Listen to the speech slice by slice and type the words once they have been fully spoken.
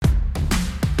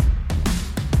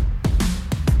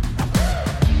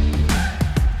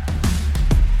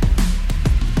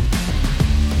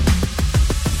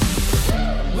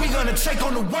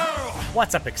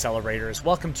What's up, Accelerators?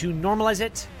 Welcome to Normalize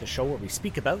It, the show where we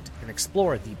speak about and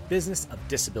explore the business of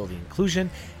disability inclusion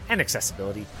and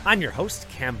accessibility. I'm your host,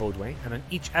 Cam Beaudoin, and on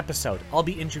each episode, I'll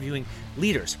be interviewing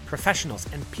leaders,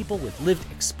 professionals, and people with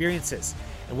lived experiences.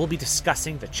 And we'll be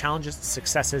discussing the challenges,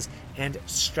 successes, and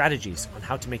strategies on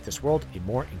how to make this world a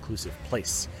more inclusive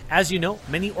place. As you know,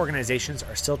 many organizations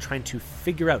are still trying to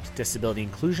figure out disability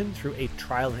inclusion through a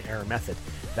trial and error method.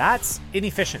 That's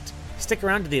inefficient. Stick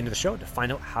around to the end of the show to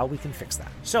find out how we can fix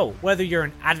that. So, whether you're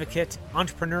an advocate,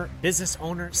 entrepreneur, business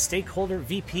owner, stakeholder,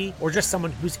 VP, or just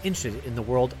someone who's interested in the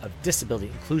world of disability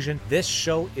inclusion, this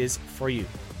show is for you.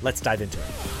 Let's dive into it.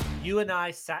 You and I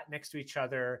sat next to each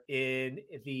other in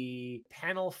the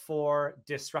panel for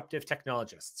disruptive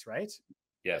technologists, right?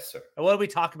 Yes, sir. And what did we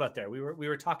talk about there? We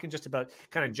were talking just about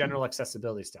kind of general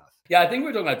accessibility stuff. Yeah, I think we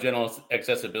were talking about general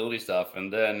accessibility stuff.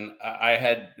 And then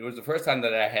it was the first time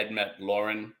that I had met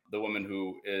Lauren, the woman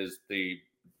who is the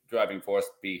driving force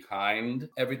behind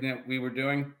everything that we were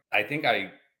doing. I think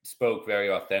I spoke very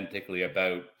authentically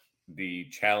about the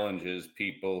challenges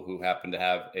people who happen to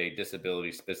have a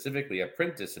disability, specifically a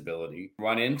print disability,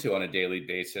 run into on a daily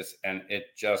basis. And it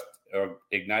just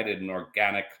ignited an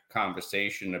organic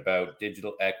conversation about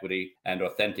digital equity and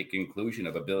authentic inclusion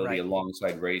of ability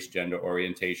alongside race, gender,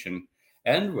 orientation,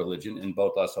 and religion in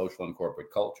both our social and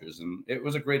corporate cultures. And it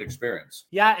was a great experience.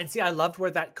 Yeah. And see, I loved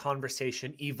where that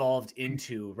conversation evolved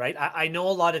into, right? I know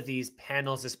a lot of these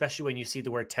panels, especially when you see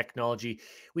the word technology,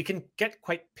 we can get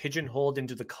quite pigeonholed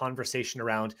into the conversation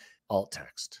around alt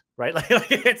text, right? Like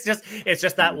it's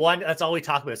just that one, that's all we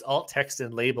talk about is alt text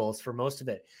and labels for most of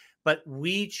it. But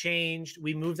we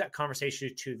moved that conversation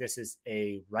to this is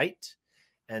a right.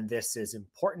 And this is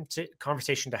important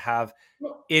conversation to have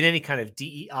in any kind of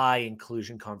DEI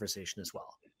inclusion conversation as well.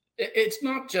 It's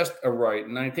not just a right.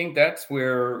 And I think that's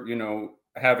where,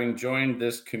 having joined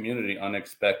this community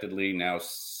unexpectedly now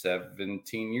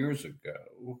 17 years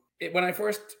ago, when I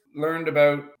first learned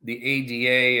about the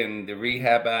ADA and the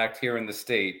Rehab Act here in the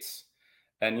States,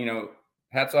 and,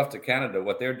 hats off to Canada.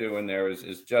 What they're doing there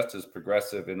is just as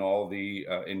progressive in all the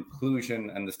inclusion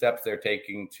and the steps they're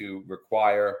taking to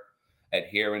require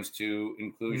adherence to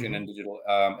inclusion and digital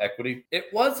equity. It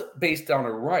was based on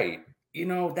a right.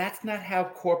 That's not how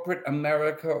corporate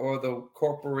America or the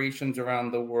corporations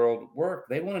around the world work.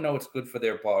 They want to know what's good for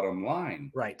their bottom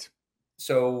line. Right.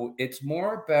 So it's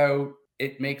more about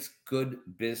it makes good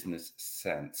business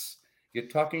sense. You're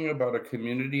talking about a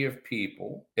community of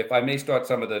people. If I may start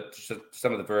some of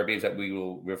the verbiage that we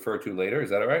will refer to later. Is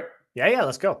that all right? Yeah,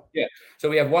 let's go. Yeah. So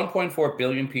we have 1.4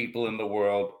 billion people in the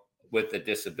world with a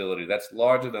disability. That's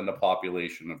larger than the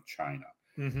population of China.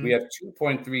 Mm-hmm. We have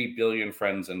 2.3 billion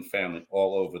friends and family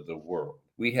all over the world.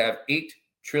 We have $8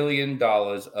 trillion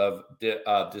of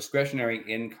discretionary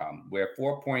income, where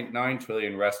 4.9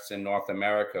 trillion rests in North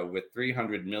America with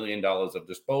 $300 million of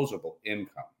disposable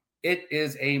income. It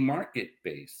is a market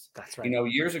base. That's right.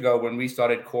 Years ago when we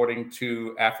started courting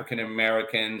to African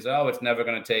Americans, it's never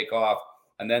going to take off.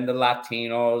 And then the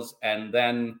Latinos, and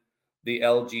then the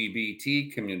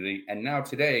LGBT community. And now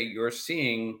today you're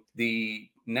seeing the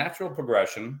natural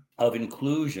progression of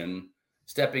inclusion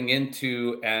stepping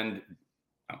into, and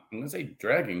I'm going to say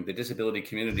dragging the disability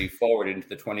community forward into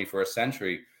the 21st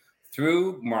century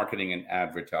through marketing and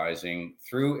advertising,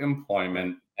 through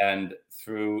employment, and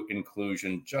through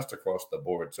inclusion just across the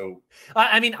board. So,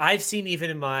 I've seen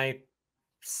even in my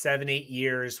 7-8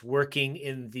 years working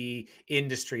in the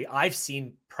industry, I've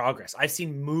seen progress. I've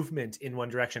seen movement in one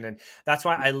direction. And that's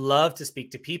why I love to speak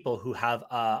to people who have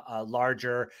a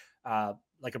larger,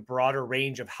 like a broader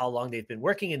range of how long they've been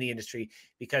working in the industry,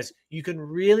 because you can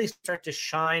really start to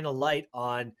shine a light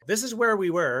on this is where we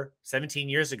were 17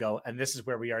 years ago. And this is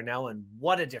where we are now. And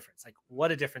what a difference,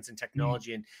 in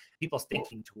technology and people's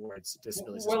thinking towards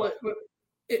disabilities. Well,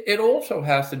 it also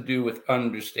has to do with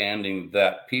understanding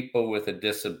that people with a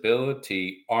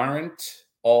disability aren't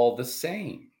all the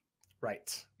same.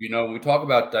 Right. We talk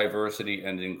about diversity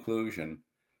and inclusion.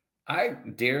 I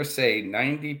dare say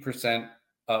 90%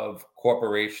 of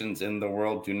corporations in the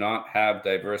world do not have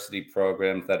diversity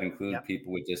programs that include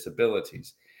people with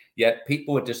disabilities. Yet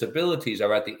people with disabilities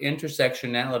are at the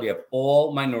intersectionality of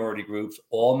all minority groups,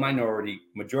 all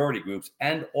majority groups,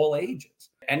 and all ages.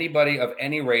 Anybody of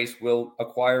any race will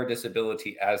acquire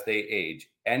disability as they age.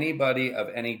 Anybody of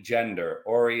any gender,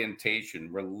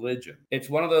 orientation, religion. It's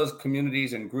one of those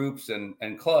communities and groups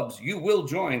and clubs you will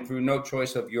join through no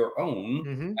choice of your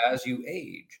own as you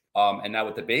age. And now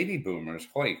with the baby boomers,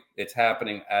 it's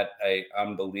happening at an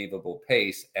unbelievable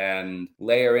pace. And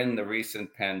layer in the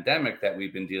recent pandemic that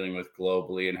we've been dealing with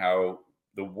globally and how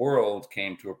the world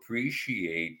came to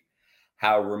appreciate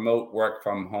how remote work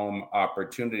from home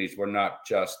opportunities were not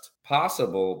just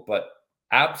possible, but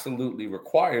absolutely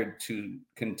required to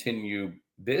continue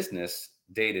business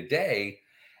day to day.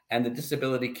 And the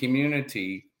disability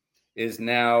community is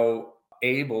now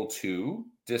able to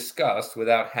discuss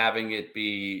without having it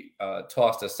be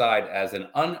tossed aside as an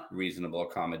unreasonable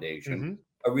accommodation,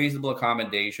 Mm-hmm. a reasonable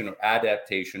accommodation or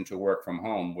adaptation to work from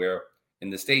home, where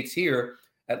in the States here,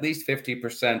 at least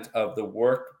 50% of the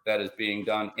work that is being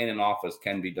done in an office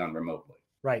can be done remotely.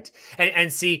 Right.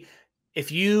 And see,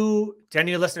 if you, to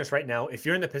any of your listeners right now, if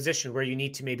you're in the position where you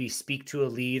need to maybe speak to a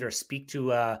lead or speak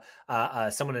to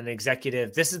someone, an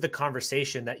executive, this is the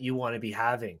conversation that you want to be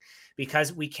having,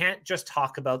 because we can't just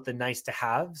talk about the nice to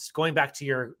haves. Going back to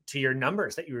your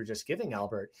numbers that you were just giving,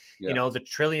 Albert, Yeah. the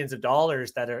trillions of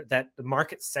dollars that the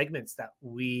market segments that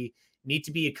we need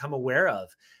to become aware of.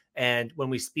 And when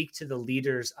we speak to the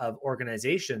leaders of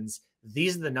organizations,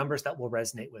 these are the numbers that will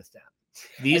resonate with them.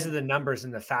 These are the numbers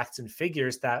and the facts and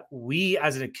figures that we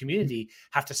as a community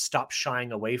have to stop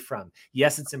shying away from.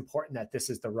 Yes, it's important that this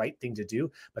is the right thing to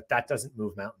do, but that doesn't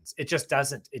move mountains. It just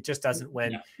doesn't. It just doesn't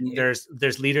when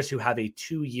there's leaders who have a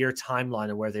 2-year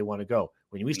timeline of where they want to go.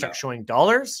 When we start showing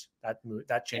dollars,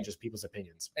 that changes people's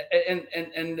opinions.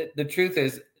 And the truth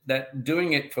is that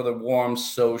doing it for the warm,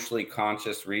 socially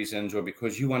conscious reasons, or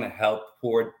because you want to help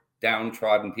poor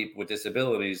downtrodden people with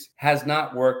disabilities, has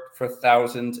not worked for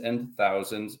thousands and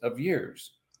thousands of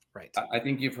years. Right. I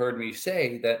think you've heard me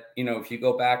say that, if you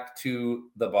go back to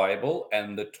the Bible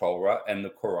and the Torah and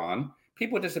the Quran,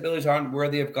 people with disabilities aren't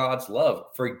worthy of God's love.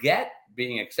 Forget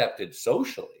being accepted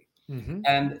socially. Mm-hmm.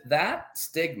 And that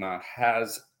stigma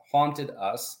has haunted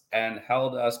us and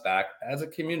held us back as a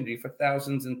community for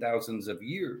thousands and thousands of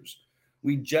years.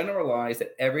 We generalize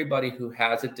that everybody who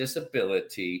has a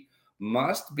disability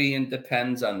must be in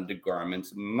depends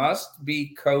undergarments, must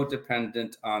be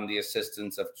codependent on the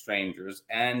assistance of strangers,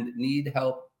 and need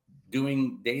help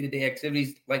doing day-to-day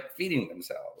activities like feeding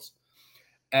themselves.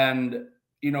 And,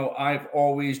 I've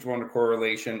always drawn a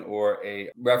correlation or a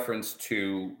reference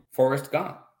to Forrest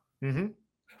Gump. Mm-hmm.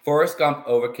 Forrest Gump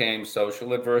overcame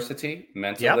social adversity,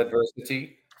 mental Yep.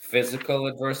 adversity, physical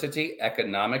adversity,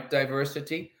 economic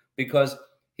diversity, because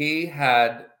he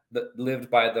had lived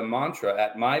by the mantra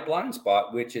at my blind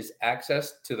spot, which is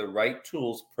access to the right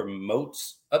tools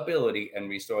promotes ability and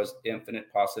restores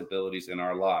infinite possibilities in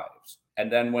our lives.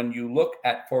 And then when you look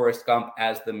at Forrest Gump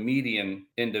as the median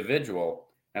individual,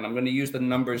 and I'm going to use the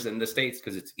numbers in the States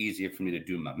because it's easier for me to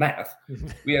do my math,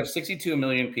 we have 62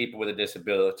 million people with a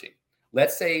disability.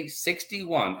 Let's say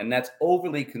 61, and that's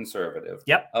overly conservative.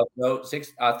 Yep. Of those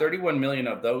 31 million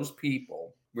of those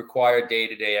people require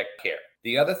day-to-day care.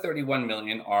 The other 31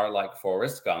 million are like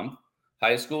Forrest Gump,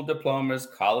 high school diplomas,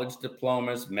 college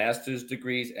diplomas, master's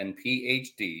degrees, and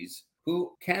PhDs,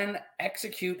 who can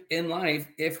execute in life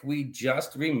if we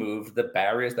just remove the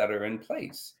barriers that are in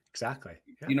place. Exactly.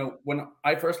 Yeah. When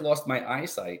I first lost my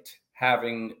eyesight,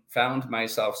 having found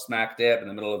myself smack dab in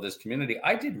the middle of this community,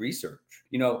 I did research.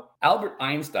 Albert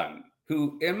Einstein,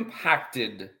 who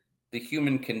impacted the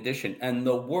human condition and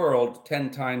the world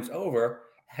 10 times over,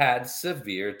 had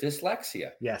severe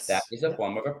dyslexia. Yes. That is a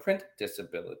form of a print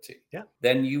disability. Yeah.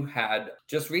 Then you had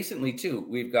just recently too,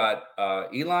 we've got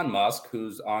Elon Musk,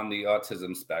 who's on the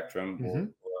autism spectrum, or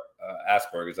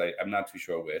Asperger's, I'm not too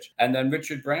sure which. And then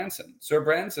Richard Branson. Sir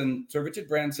Richard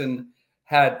Branson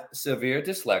had severe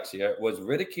dyslexia, was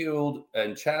ridiculed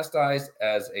and chastised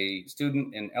as a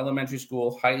student in elementary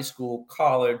school, high school,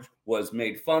 college, was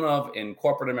made fun of in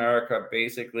corporate America,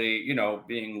 basically,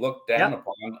 being looked down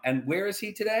upon. And where is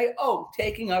he today? Oh,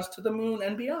 taking us to the moon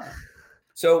and beyond.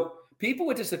 So people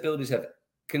with disabilities have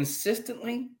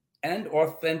consistently and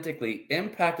authentically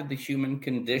impacted the human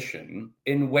condition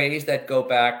in ways that go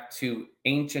back to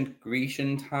ancient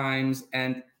Grecian times.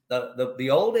 And the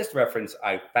oldest reference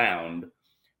I found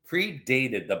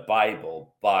predated the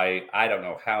Bible by I don't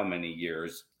know how many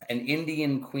years. An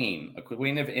Indian queen, a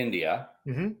queen of India,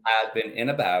 had been in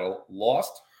a battle,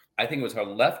 lost, I think it was her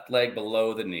left leg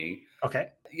below the knee. Okay.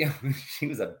 She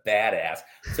was a badass.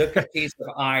 Took a piece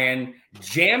of iron,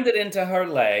 jammed it into her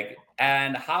leg,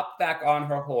 and hopped back on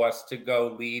her horse to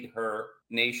go lead her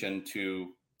nation to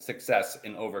success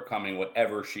in overcoming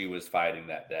whatever she was fighting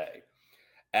that day.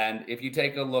 And if you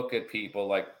take a look at people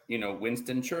like,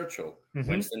 Winston Churchill,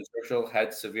 Winston Churchill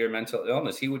had severe mental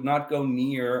illness. He would not go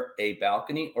near a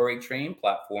balcony or a train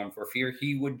platform for fear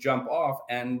he would jump off,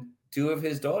 and 2 of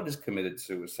his daughters committed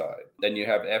suicide. Then you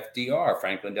have FDR,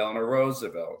 Franklin Delano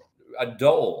Roosevelt, a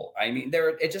Dole. I mean,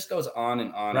 it just goes on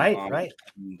and on and on. Right.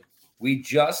 And we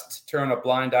just turn a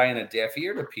blind eye and a deaf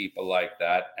ear to people like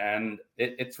that. And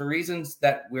it's for reasons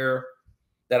that we're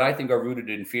that I think are rooted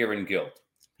in fear and guilt.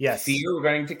 Yes. Fear, we're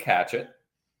going to catch it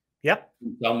Yep.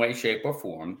 in some way, shape, or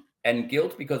form, and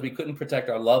guilt because we couldn't protect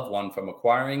our loved one from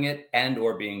acquiring it and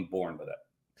or being born with it.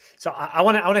 So I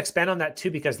want to expand on that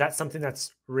too, because that's something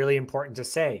that's really important to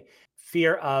say.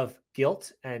 Fear of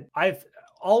guilt. And I've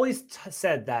always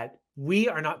said that we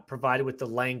are not provided with the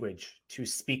language to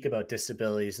speak about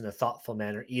disabilities in a thoughtful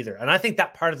manner either. And I think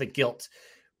that part of the guilt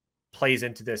plays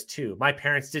into this too. My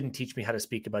parents didn't teach me how to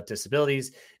speak about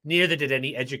disabilities. Neither did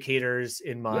any educators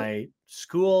in Yep. my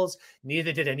schools.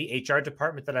 Neither did any HR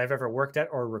department that I've ever worked at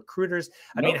or recruiters.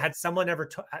 I mean, Nope. had someone ever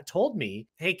told me,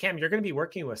 "Hey, Cam, you're going to be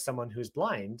working with someone who's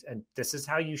blind, and this is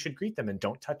how you should greet them, and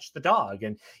don't touch the dog,"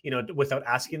 and without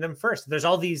asking them first. There's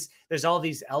all these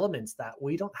elements that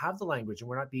we don't have the language, and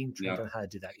we're not being trained Yeah. on how to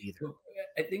do that either.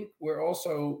 I think we're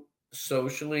also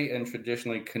socially and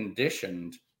traditionally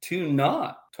conditioned to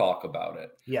not talk about it.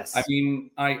 I Yes.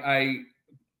 mean,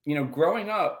 growing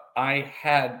up, I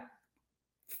had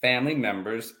family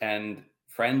members and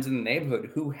friends in the neighborhood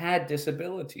who had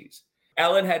disabilities.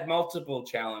 Ellen had multiple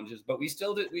challenges, but we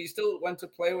still did. We still went to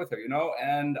play with her,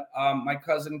 And my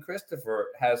cousin Christopher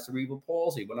has cerebral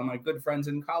palsy. One of my good friends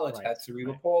in college Right. had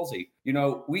cerebral Right. palsy.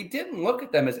 We didn't look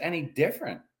at them as any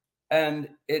different. And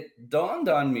it dawned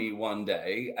on me one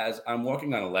day as I'm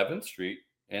walking on 11th Street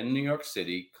in New York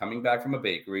City, coming back from a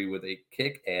bakery with a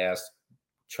kick-ass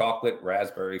chocolate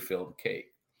raspberry filled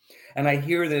cake. And I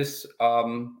hear this,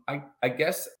 I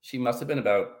guess she must have been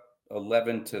about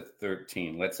 11 to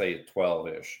 13, let's say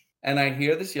 12-ish. And I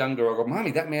hear this young girl go,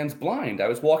 "Mommy, that man's blind." I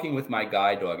was walking with my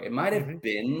guide dog. It might Mm-hmm. have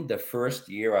been the first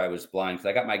year I was blind because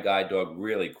I got my guide dog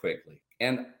really quickly.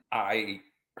 And I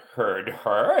heard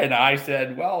her and I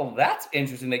said, "Well, that's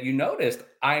interesting that you noticed.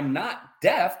 I'm not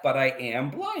deaf, but I am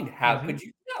blind. How Mm-hmm. could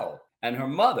you tell?" And her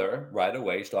mother right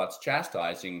away starts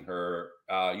chastising her.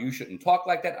 "You shouldn't talk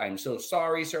like that. I'm so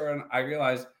sorry, sir." And I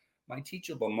realized my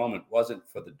teachable moment wasn't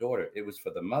for the daughter. It was for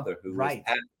the mother who was Right.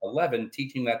 at 11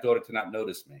 teaching that daughter to not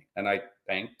notice me. And I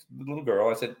thanked the little girl.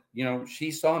 I said,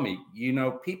 she saw me.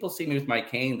 People see me with my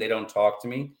cane. They don't talk to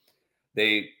me.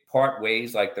 They part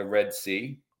ways like the Red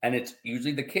Sea. And it's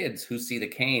usually the kids who see the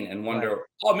cane and Right. wonder,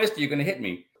 "Oh, mister, you're going to hit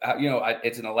me."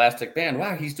 It's an elastic band.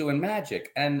 Wow, he's doing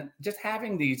magic. And just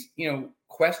having these,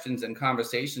 questions and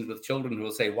conversations with children who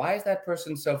will say, "Why is that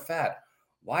person so fat?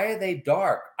 Why are they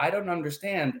dark? I don't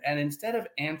understand." And instead of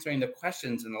answering the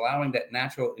questions and allowing that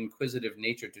natural inquisitive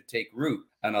nature to take root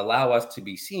and allow us to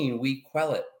be seen, we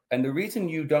quell it. And the reason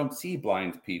you don't see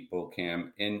blind people,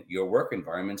 Cam, in your work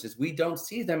environments is we don't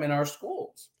see them in our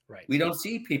schools. We Right. don't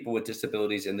see people with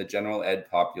disabilities in the general ed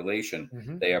population.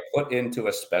 Mm-hmm. They are put into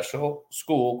a special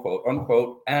school, quote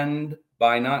unquote, and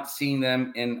by not seeing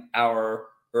them in our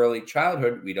early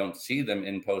childhood, we don't see them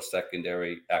in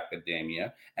post-secondary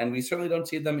academia, and we certainly don't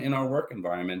see them in our work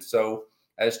environment. So,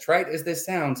 as trite as this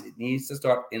sounds, it needs to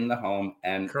start in the home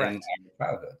and in Correct. our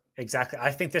childhood. Exactly.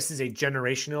 I think this is a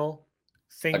generational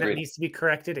thing that Agreed. needs to be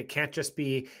corrected. It can't just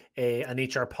be an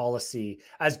HR policy,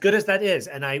 as good as that is.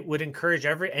 And I would encourage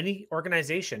any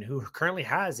organization who currently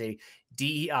has a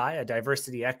DEI, a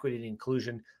diversity, equity, and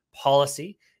inclusion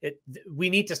policy. We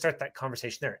need to start that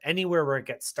conversation there. Anywhere where it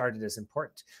gets started is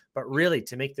important. But really,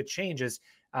 to make the changes,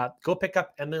 go pick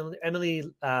up Emily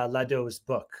Lado's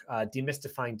book,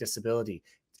 Demystifying Disability.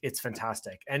 It's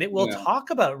fantastic. And it will Yeah. talk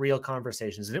about real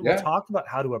conversations, and it will Yeah. talk about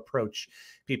how to approach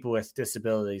people with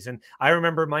disabilities. And I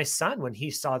remember my son, when he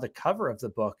saw the cover of the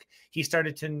book, he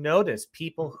started to notice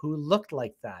people who looked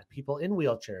like that, people in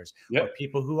wheelchairs, or Yep.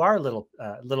 people who are little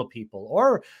people,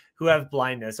 or who have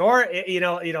blindness, or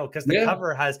because the Yeah.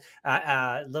 cover has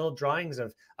little drawings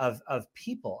of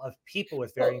people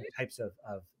with Well, varying types of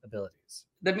abilities.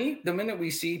 the minute we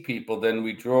see people, then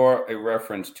we draw a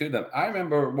reference to them. I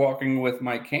remember walking with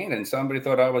my cane, and somebody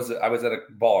thought I was at a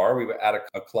bar. We were at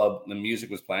a club. The music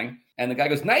was playing, and the guy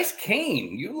goes, "Nice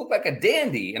cane. You look like a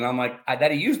dandy." And I'm like,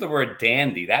 that he used the word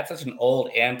dandy. That's such an old,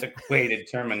 antiquated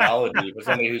terminology for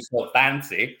somebody who's so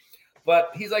fancy.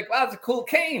 But he's like, "Wow, it's a cool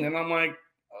cane," and I'm like,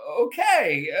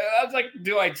 "Okay." I was like,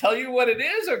 "Do I tell you what it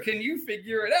is, or can you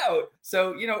figure it out?"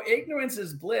 So, ignorance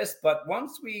is bliss. But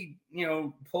once we,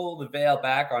 pull the veil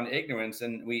back on ignorance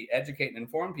and we educate and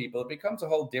inform people, it becomes a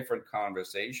whole different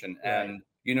conversation. Right. And,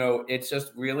 it's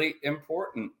just really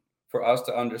important for us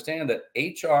to understand that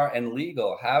HR and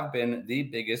legal have been the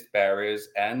biggest barriers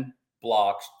and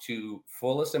blocks to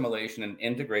full assimilation and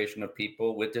integration of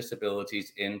people with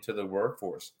disabilities into the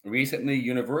workforce. Recently,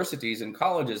 universities and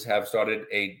colleges have started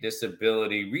a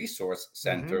disability resource Mm-hmm,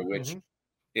 center, which mm-hmm.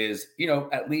 is,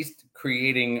 at least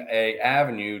creating a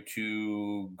avenue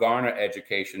to garner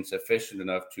education sufficient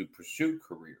enough to pursue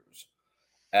careers.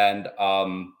 And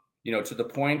to the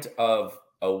point of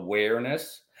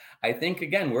awareness. I think,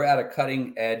 again, we're at a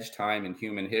cutting edge time in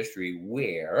human history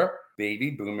where baby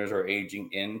boomers are aging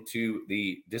into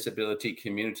the disability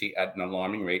community at an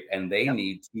alarming rate, and they Yep.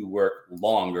 need to work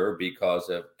longer because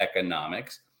of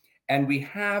economics. And we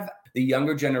have the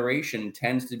younger generation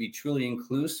tends to be truly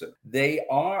inclusive. They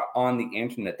are on the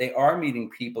internet. They are meeting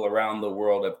people around the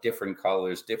world of different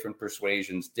colors, different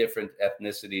persuasions, different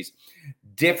ethnicities,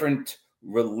 different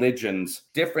religions,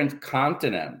 different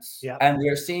continents. Yep. And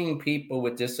we're seeing people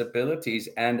with disabilities,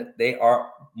 and they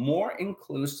are more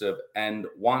inclusive and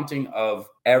wanting of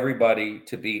everybody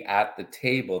to be at the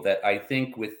table. That I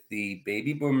think with the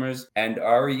baby boomers and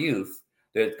our youth,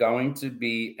 there's going to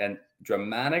be a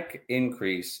dramatic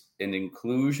increase in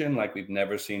inclusion like we've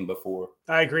never seen before.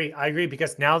 I agree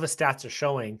because now the stats are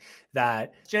showing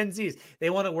that Gen Zs,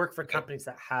 they want to work for companies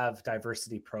that have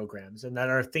diversity programs and that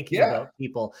are thinking Yeah. about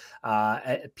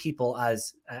people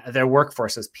as their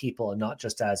workforce as people and not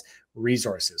just as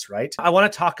resources, right? I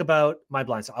want to talk about my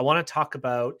blind spot. I want to talk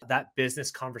about that business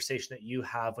conversation that you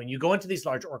have when you go into these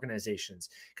large organizations,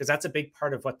 because that's a big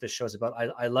part of what this show's about.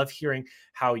 I love hearing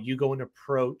how you go and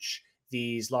approach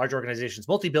these large organizations,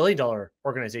 multi-billion-dollar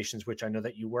organizations, which I know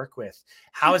that you work with.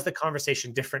 How is the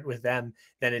conversation different with them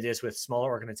than it is with smaller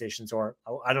organizations? Or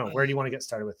I don't know, where do you want to get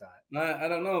started with that? I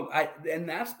don't know. And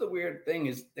that's the weird thing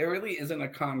is there really isn't a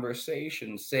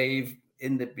conversation save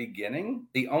in the beginning.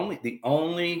 The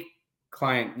only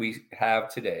client we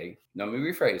have today, let me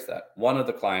rephrase that. One of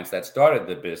the clients that started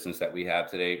the business that we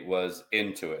have today was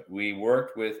Intuit. We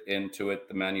worked with Intuit,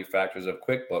 the manufacturers of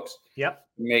QuickBooks, Yep.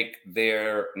 make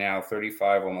their now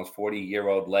 35, almost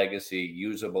 40-year-old legacy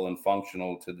usable and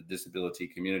functional to the disability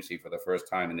community for the first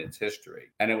time in its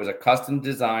history. And it was a custom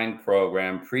design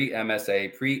program,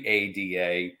 pre-MSA,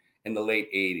 pre-ADA in the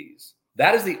late 80s.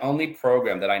 That is the only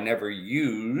program that I never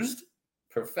used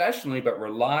professionally, but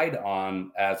relied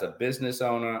on as a business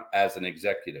owner, as an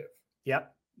executive.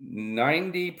 Yep.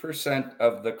 90%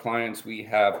 of the clients we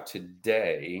have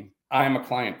today, I'm a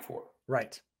client for.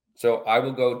 Right. So I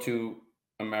will go to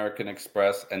American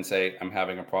Express and say, I'm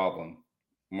having a problem.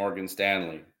 Morgan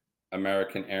Stanley,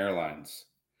 American Airlines.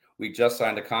 We just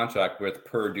signed a contract with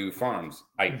Purdue Farms.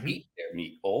 I eat their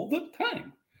meat all the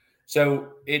time. So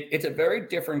it's a very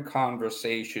different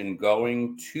conversation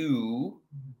going to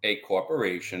a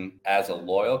corporation as a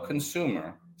loyal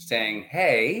consumer saying,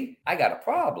 hey, I got a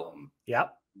problem,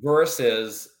 Yep.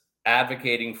 versus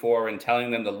advocating for and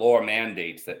telling them the law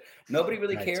mandates that nobody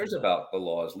really Right. cares about the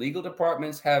laws. Legal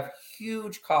departments have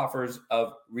huge coffers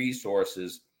of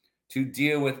resources to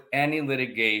deal with any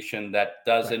litigation that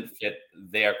doesn't fit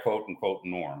their quote unquote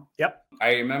norm. Yep.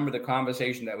 I remember the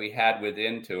conversation that we had with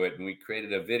Intuit, and we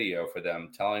created a video for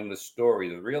them telling the story,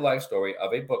 the real life story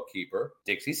of a bookkeeper,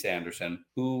 Dixie Sanderson,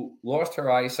 who lost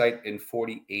her eyesight in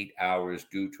 48 hours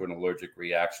due to an allergic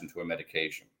reaction to a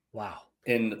medication. Wow.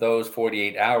 In those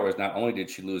 48 hours, not only did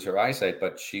she lose her eyesight,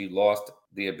 but she lost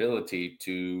the ability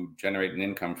to generate an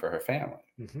income for her family.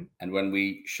 And when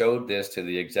we showed this to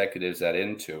the executives at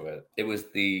Intuit, it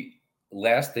was the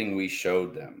last thing we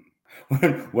showed them.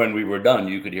 When we were done,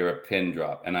 you could hear a pin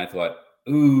drop. And I thought,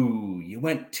 ooh, you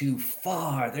went too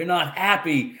far. They're not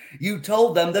happy. You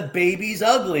told them the baby's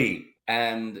ugly.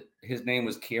 And his name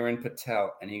was Kieran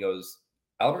Patel. And he goes,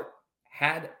 Albert,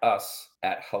 had us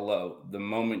at hello the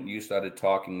moment you started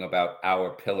talking about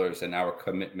our pillars and our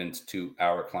commitments to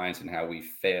our clients and how we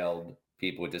failed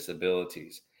people with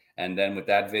disabilities. And then with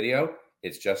that video,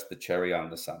 it's just the cherry on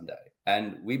the sundae.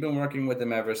 And we've been working with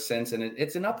them ever since. And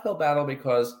it's an uphill battle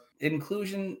because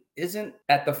inclusion isn't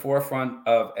at the forefront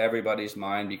of everybody's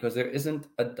mind because there isn't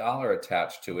a dollar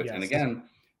attached to it. Yes. And again,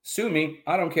 sue me.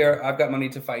 I don't care. I've got money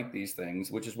to fight these things,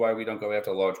 which is why we don't go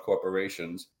after large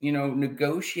corporations.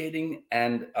 Negotiating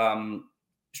and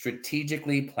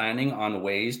strategically planning on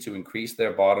ways to increase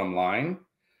their bottom line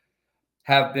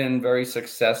have been very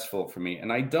successful for me.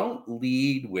 And I don't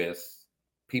lead with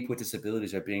people with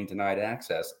disabilities are being denied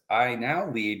access. I now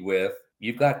lead with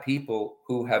you've got people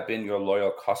who have been your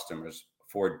loyal customers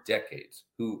for decades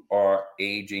who are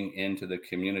aging into the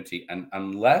community. And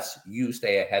unless you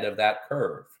stay ahead of that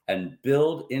curve and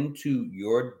build into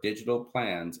your digital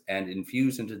plans and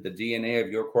infuse into the DNA of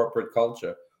your corporate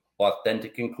culture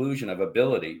authentic inclusion of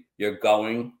ability, you're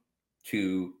going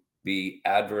to be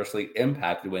adversely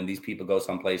impacted when these people go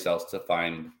someplace else to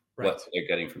find what they're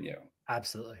getting from you.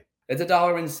 Absolutely. It's a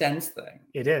dollar and cents thing.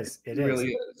 It is. It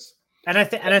really is. And I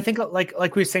think like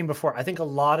we were saying before, I think a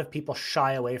lot of people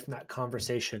shy away from that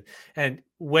conversation. And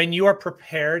when you are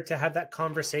prepared to have that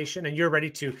conversation and you're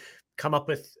ready to come up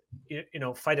with,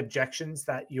 fight objections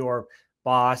that your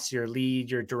boss, your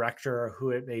lead, your director, or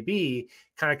who it may be,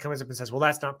 kind of comes up and says, well,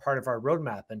 that's not part of our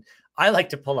roadmap. And I like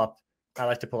to pull up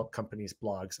companies'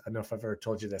 blogs. I don't know if I've ever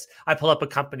told you this. I pull up a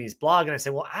company's blog and I say,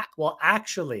 well,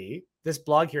 actually, this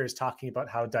blog here is talking about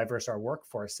how diverse our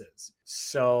workforce is.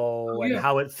 So, and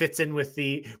how it fits in with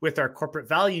our corporate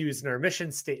values and our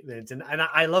mission statement. And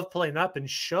I love pulling it up and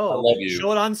show it on screen.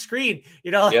 Show it on screen.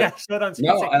 No,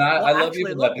 and I love you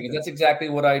for that, because that's exactly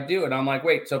what I do. And I'm like,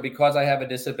 wait, so because I have a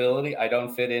disability, I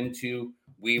don't fit into,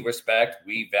 we respect,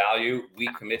 we value, we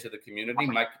commit to the community.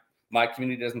 My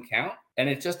community doesn't count. And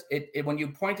it just, when you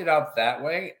point it out that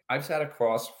way, I've sat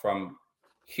across from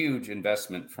huge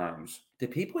investment firms. Do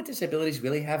people with disabilities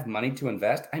really have money to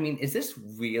invest? I mean, is this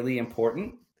really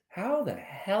important? How the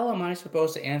hell am I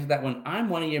supposed to answer that when I'm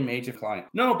one of your major clients?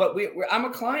 No, but I'm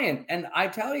a client, and I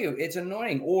tell you, it's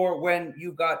annoying. Or when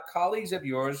you got colleagues of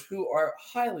yours who are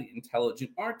highly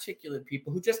intelligent, articulate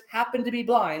people who just happen to be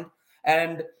blind,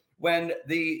 and when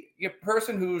the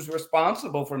person who's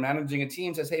responsible for managing a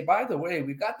team says, hey, by the way,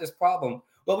 we've got this problem.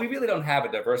 Well, we really don't have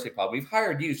a diversity problem. We've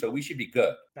hired you, so we should be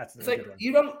good. That's it's like,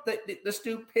 you don't, the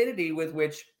stupidity with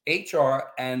which HR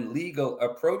and legal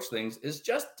approach things is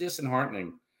just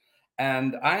disheartening.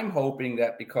 And I'm hoping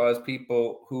that because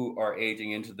people who are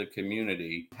aging into the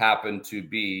community happen to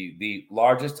be the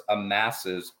largest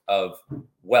masses of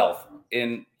wealth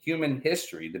in human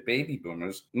history, the baby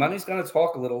boomers, money's going to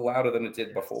talk a little louder than it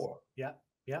did before. Yeah.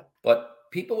 Yeah. But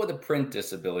people with a print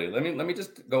disability, let me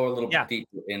just go a little bit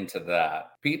deeper into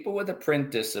that. People with a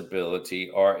print disability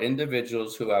are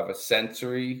individuals who have a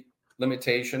sensory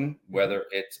limitation, whether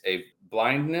it's a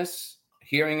blindness,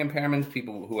 hearing impairments,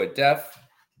 people who are deaf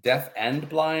and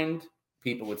blind,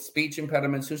 people with speech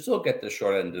impediments who still get the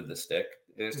short end of the stick.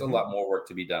 There's still a lot more work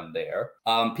to be done there.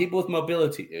 People with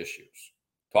mobility issues,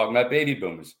 talking about baby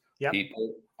boomers.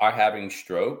 People are having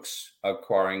strokes,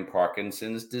 acquiring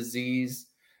Parkinson's disease,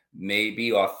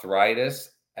 maybe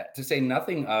arthritis, to say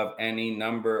nothing of any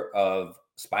number of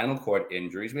spinal cord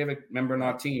injuries. We have a member on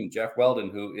our team, Jeff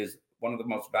Weldon, who is one of the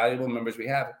most valuable members we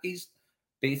have. He's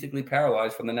basically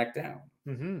paralyzed from the neck down.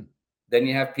 Then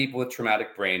you have people with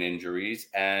traumatic brain injuries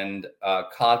and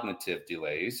cognitive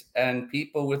delays, and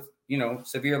people with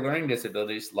severe learning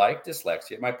disabilities like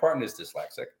dyslexia. My partner is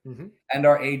dyslexic, and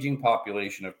our aging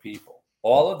population of people.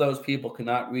 All of those people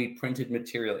cannot read printed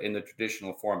material in the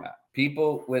traditional format.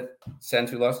 People with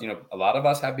sensory loss, a lot of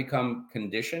us have become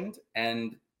conditioned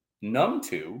and numb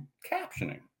to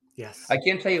captioning. Yes. I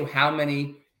can't tell you how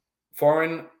many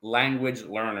foreign language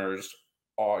learners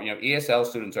or ESL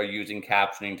students are using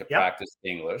captioning to practice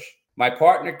English. My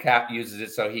partner uses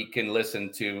it so he can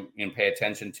listen to and pay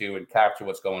attention to and capture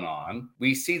what's going on.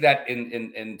 We see that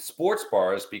in sports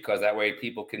bars, because that way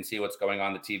people can see what's going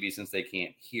on the TV since they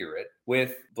can't hear it.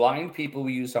 With blind people,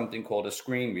 we use something called a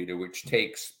screen reader, which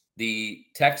takes the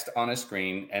text on a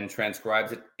screen and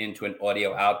transcribes it into an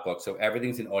audio outbook. So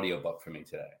everything's an audiobook for me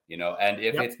today, and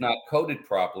if it's not coded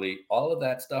properly, all of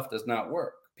that stuff does not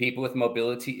work. People with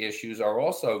mobility issues are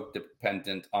also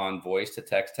dependent on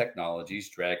voice-to-text technologies.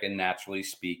 Dragon Naturally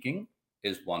Speaking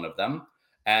is one of them.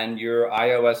 And your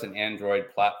iOS and Android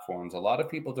platforms. A lot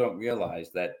of people don't realize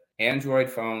that Android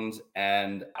phones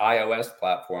and iOS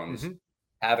platforms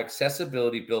have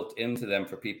accessibility built into them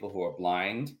for people who are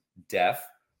blind, deaf,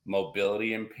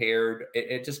 mobility impaired.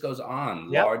 It just goes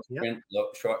on. Large print,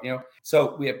 short,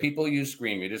 So we have people who use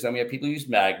screen readers, and we have people who use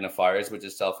magnifiers, which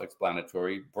is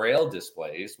self-explanatory, braille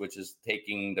displays, which is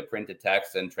taking the printed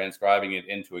text and transcribing it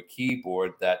into a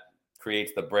keyboard that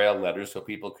creates the braille letters so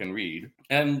people can read.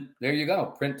 And there you go,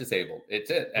 print disabled.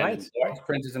 It's it. And large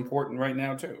print is important right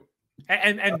now too.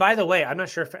 And by the way, I'm not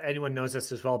sure if anyone knows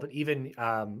this as well, but even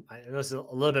I know this is a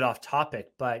little bit off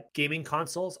topic, but gaming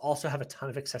consoles also have a ton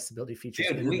of accessibility features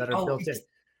that are built in.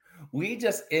 We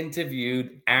just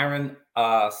interviewed Aaron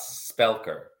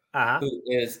Spelker, who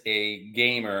is a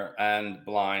gamer and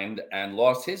blind and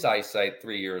lost his eyesight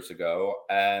 3 years ago,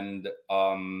 and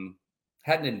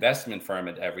had an investment firm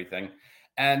and everything.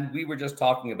 And we were just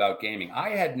talking about gaming. I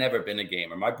had never been a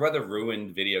gamer. My brother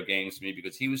ruined video games for me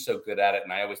because he was so good at it,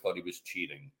 and I always thought he was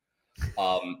cheating.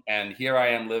 And here I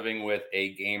am living with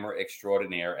a gamer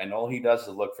extraordinaire, and all he does is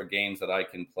look for games that I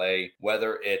can play,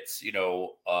 whether it's,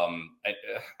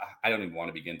 I don't even want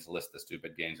to begin to list the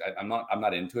stupid games. I'm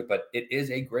not into it, but it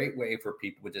is a great way for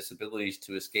people with disabilities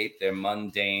to escape their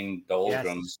mundane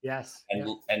doldrums.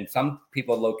 And some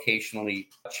people are locationally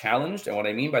challenged. And what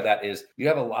I mean by that is you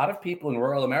have a lot of people in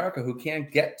rural America who can't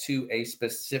get to a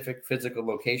specific physical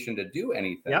location to do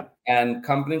anything. And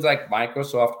companies like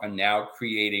Microsoft are now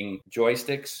creating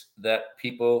joysticks that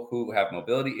people who have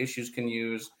mobility issues can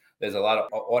use, There's a lot of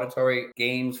auditory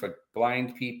games for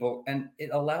blind people, and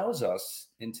it allows us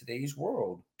in today's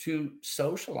world to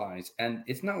socialize. And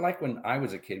it's not like when I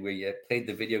was a kid where you played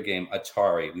the video game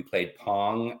Atari. We played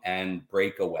Pong and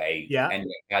Breakaway, Yeah. and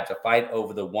you had to fight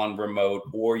over the one remote,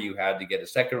 or you had to get a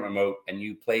second remote and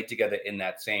you played together in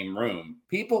that same room.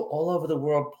 People all over the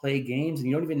world play games and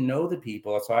you don't even know the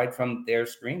people aside from their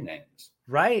screen names.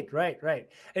 Right.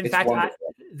 In It's fact,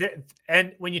 wonderful.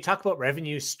 and when you talk about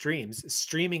revenue streams,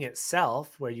 streaming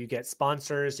itself, where you get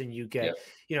sponsors and you get,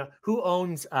 who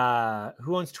owns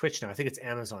Twitch now? I think it's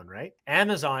Amazon, right?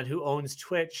 Amazon, who owns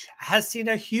Twitch, has seen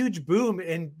a huge boom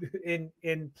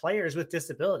in players with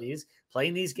disabilities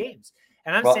playing these games.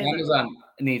 And I'm saying Amazon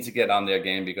needs to get on their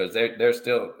game because they're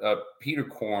still Peter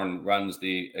Korn runs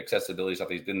the accessibility stuff.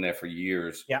 He's been there for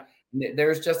years. Yeah.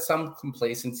 There's just some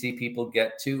complacency people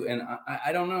get to, and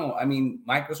I don't know. I mean,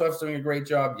 Microsoft's doing a great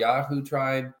job. Yahoo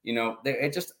tried. I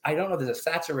don't know. There's a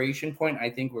saturation point, I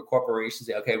think, where corporations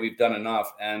say, okay, we've done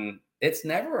enough, and it's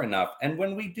never enough. And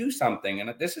when we do something,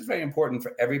 and this is very important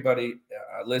for everybody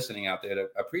listening out there to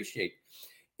appreciate,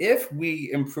 if we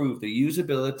improve the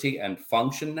usability and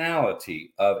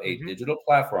functionality of a digital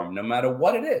platform, no matter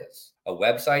what it is, a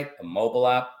website, a mobile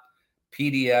app,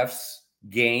 PDFs,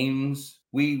 games,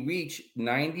 we reach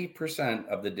 90%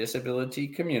 of the disability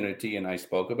community, and I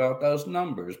spoke about those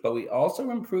numbers, but we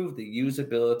also improve the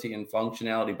usability and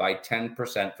functionality by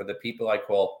 10% for the people I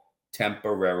call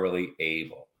temporarily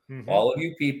able. All of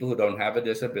you people who don't have a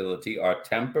disability are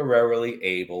temporarily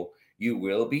able. You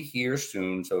will be here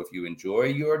soon. So if you enjoy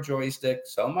your joystick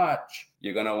so much,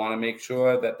 you're going to want to make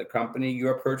sure that the company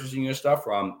you're purchasing your stuff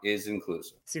from is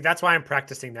inclusive. See, that's why I'm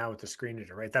practicing now with the screen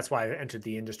reader, right? That's why I entered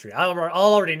the industry. I'll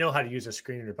already know how to use a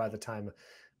screen reader by the time. Yeah,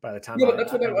 but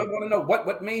that's what I want to know.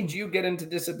 What made you get into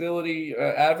disability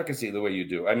advocacy the way you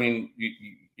do? I mean,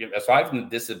 you, aside from the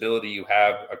disability you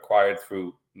have acquired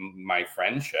through my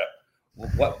friendship,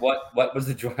 what was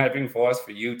the driving force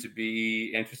for you to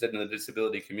be interested in the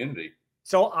disability community?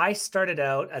 So I started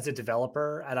out as a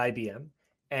developer at IBM,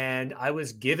 and I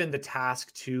was given the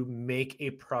task to make a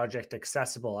project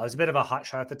accessible. I was a bit of a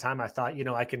hotshot at the time. I thought,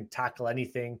 I can tackle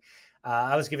anything.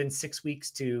 I was given 6 weeks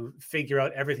to figure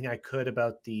out everything I could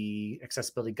about the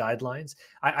accessibility guidelines.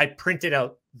 I printed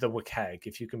out the WCAG,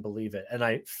 if you can believe it, and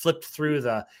I flipped through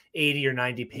the 80 or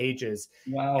 90 pages.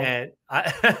 Wow! And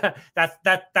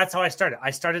that's how I started.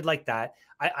 I started like that.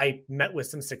 I met with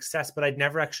some success, but I'd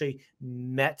never actually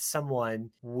met someone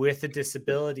with a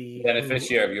disability.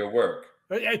 Beneficiary of your work.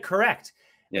 Correct.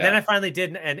 Yeah. And then I finally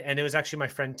did, and it was actually my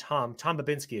friend Tom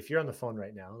Babinski. If you're on the phone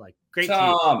right now, like, great.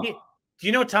 Tom. Do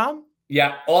you know Tom?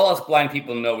 Yeah, all us blind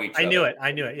people know each other.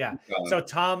 I knew it. Yeah. So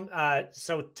Tom,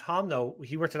 though,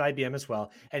 he worked at IBM as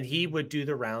well, and he would do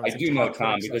the rounds. I do know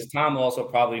Tom because Tom also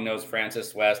probably knows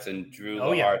Francis West and Drew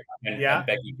Lahart and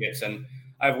Becky Gibson.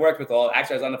 I've worked with all.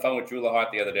 Actually, I was on the phone with Drew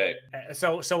Lahart the other day.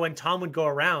 So when Tom would go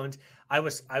around, I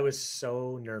was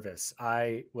so nervous.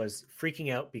 I was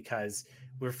freaking out because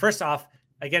first off,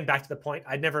 again, back to the point,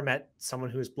 I'd never met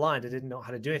someone who was blind. I didn't know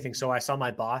how to do anything. So I saw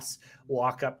my boss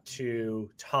walk up to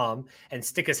Tom and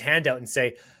stick his hand out and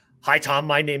say, "Hi, Tom,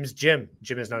 my name's Jim."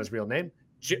 Jim is not his real name.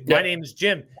 My name's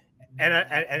Jim. And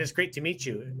it's great to meet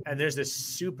you. And there's this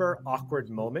super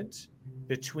awkward moment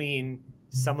between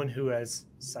someone who has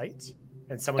sight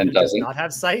and someone who does not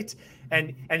have sight.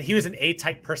 And he was an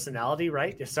A-type personality,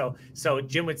 right? So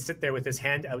Jim would sit there with his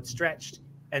hand outstretched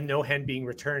and no hand being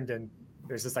returned. And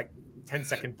there's this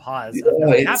 10-second pause of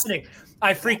nothing happening.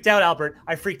 I freaked out, Albert.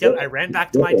 I freaked out. I ran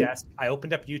back to my desk. I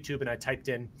opened up YouTube and I typed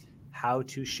in how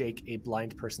to shake a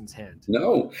blind person's hand.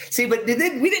 No. See, but we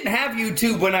didn't have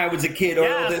YouTube when I was a kid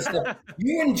or all this stuff.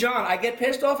 You and John, I get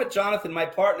pissed off at Jonathan, my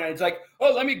partner. It's like,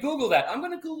 oh, let me Google that. I'm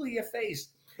going to Google your face.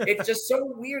 It's just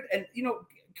so weird. And,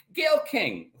 Gail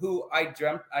King, who I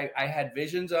dreamt, I had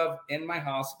visions of in my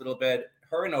hospital bed,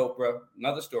 her and Oprah,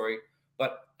 another story.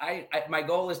 But my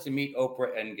goal is to meet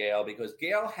Oprah and Gail because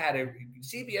Gail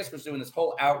CBS was doing this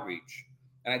whole outreach.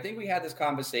 And I think we had this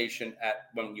conversation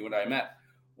when you and I met,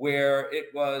 where it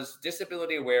was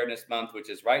Disability Awareness Month, which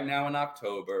is right now in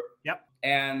October. Yep.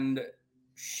 And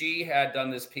she had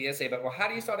done this PSA about, well, how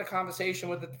do you start a conversation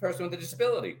with the person with a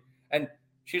disability? And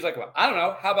she's like, well, I don't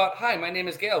know. How about, hi, my name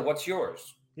is Gail. What's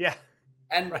yours? Yeah.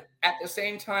 And at the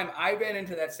same time, I ran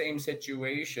into that same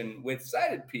situation with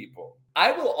sighted people.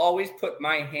 I will always put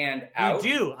my hand out.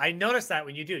 You do. I noticed that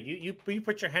when you do. You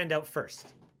put your hand out first.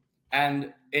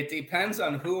 And it depends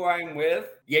on who I'm with.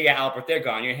 Yeah, Albert, they're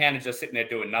gone. Your hand is just sitting there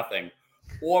doing nothing.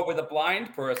 Or with a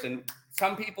blind person,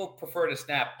 some people prefer to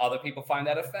snap, other people find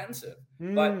that offensive.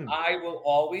 But I will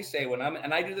always say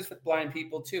and I do this with blind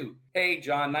people too. Hey,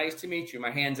 John, nice to meet you. My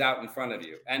hand's out in front of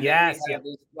you. And then we have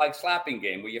this like slapping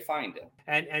game where you find it.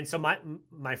 And so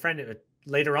my friend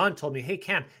later on told me, hey,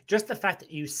 Cam, just the fact that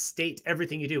you state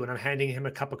everything you do when I'm handing him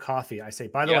a cup of coffee, I say,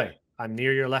 by the way, I'm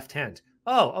near your left hand.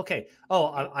 Oh, okay.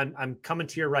 Oh, I'm coming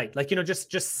to your right. Like,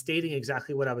 just stating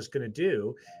exactly what I was going to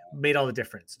do made all the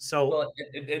difference. So,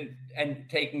 and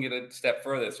taking it a step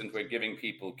further, since we're giving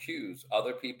people cues,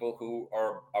 other people who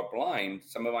are blind,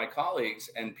 some of my colleagues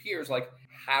and peers, like,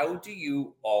 how do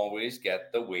you always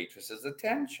get the waitress's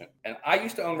attention? And I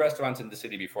used to own restaurants in the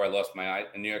city before I lost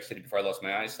in New York City before I lost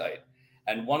my eyesight.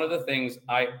 And one of the things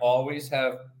I always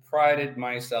have prided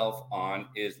myself on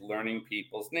is learning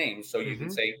people's names. So you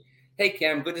can say, hey,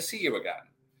 Cam, good to see you again.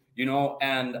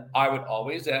 And I would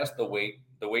always ask the wait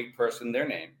person their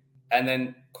name and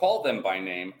then call them by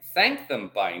name, thank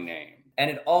them by name. And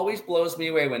it always blows me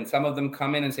away when some of them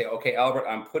come in and say, okay, Albert,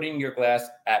 I'm putting your glass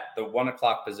at the 1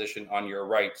 o'clock position on your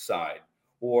right side,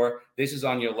 or this is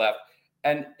on your left.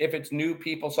 And if it's new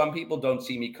people, some people don't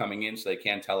see me coming in, so they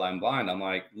can't tell I'm blind. I'm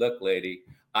like, look, lady,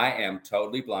 I am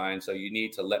totally blind, so you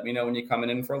need to let me know when you're coming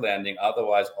in for a landing.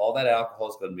 Otherwise, all that alcohol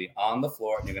is going to be on the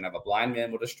floor, and you're going to have a blind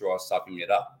man with a straw sucking it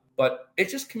up. But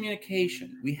it's just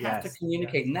communication. We have to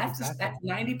communicate. And that's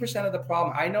 90% of the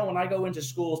problem. I know when I go into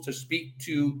schools to speak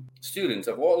to students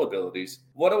of all abilities,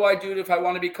 what do I do if I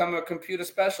want to become a computer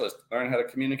specialist? Learn how to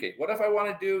communicate. What if I want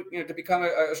to do, to become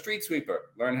a street sweeper?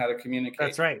 Learn how to communicate.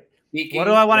 That's right. What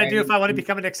do I want to do if I want to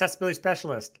become an accessibility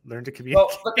specialist? Learn to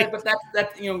communicate. Well, but that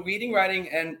reading, writing,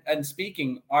 and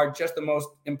speaking are just the most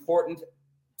important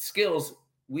skills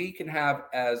we can have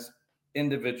as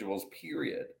individuals,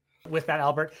 period. With that,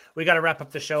 Albert, we got to wrap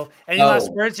up the show. Any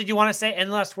last words did you want to say?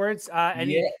 Any last words?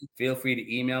 Feel free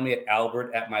to email me at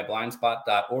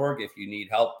albert@myblindspot.org if you need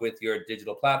help with your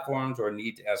digital platforms or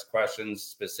need to ask questions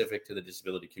specific to the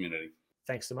disability community.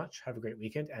 Thanks so much. Have a great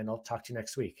weekend, and I'll talk to you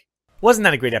next week. Wasn't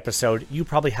that a great episode? You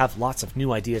probably have lots of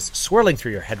new ideas swirling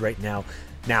through your head right now.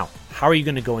 Now, how are you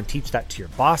going to go and teach that to your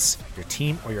boss, your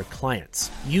team, or your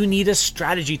clients? You need a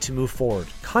strategy to move forward.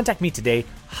 Contact me today,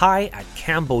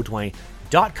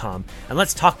 hi@cambaudouin.com, and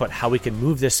let's talk about how we can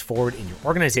move this forward in your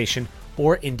organization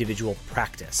or individual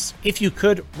practice. If you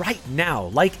could, right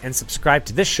now, like and subscribe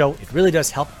to this show. It really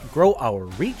does help grow our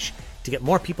reach to get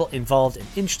more people involved and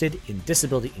interested in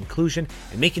disability inclusion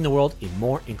and making the world a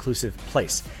more inclusive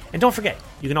place. And don't forget,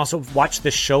 you can also watch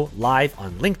this show live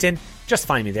on LinkedIn. Just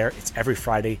find me there. It's every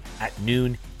Friday at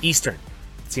noon Eastern.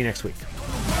 See you next week.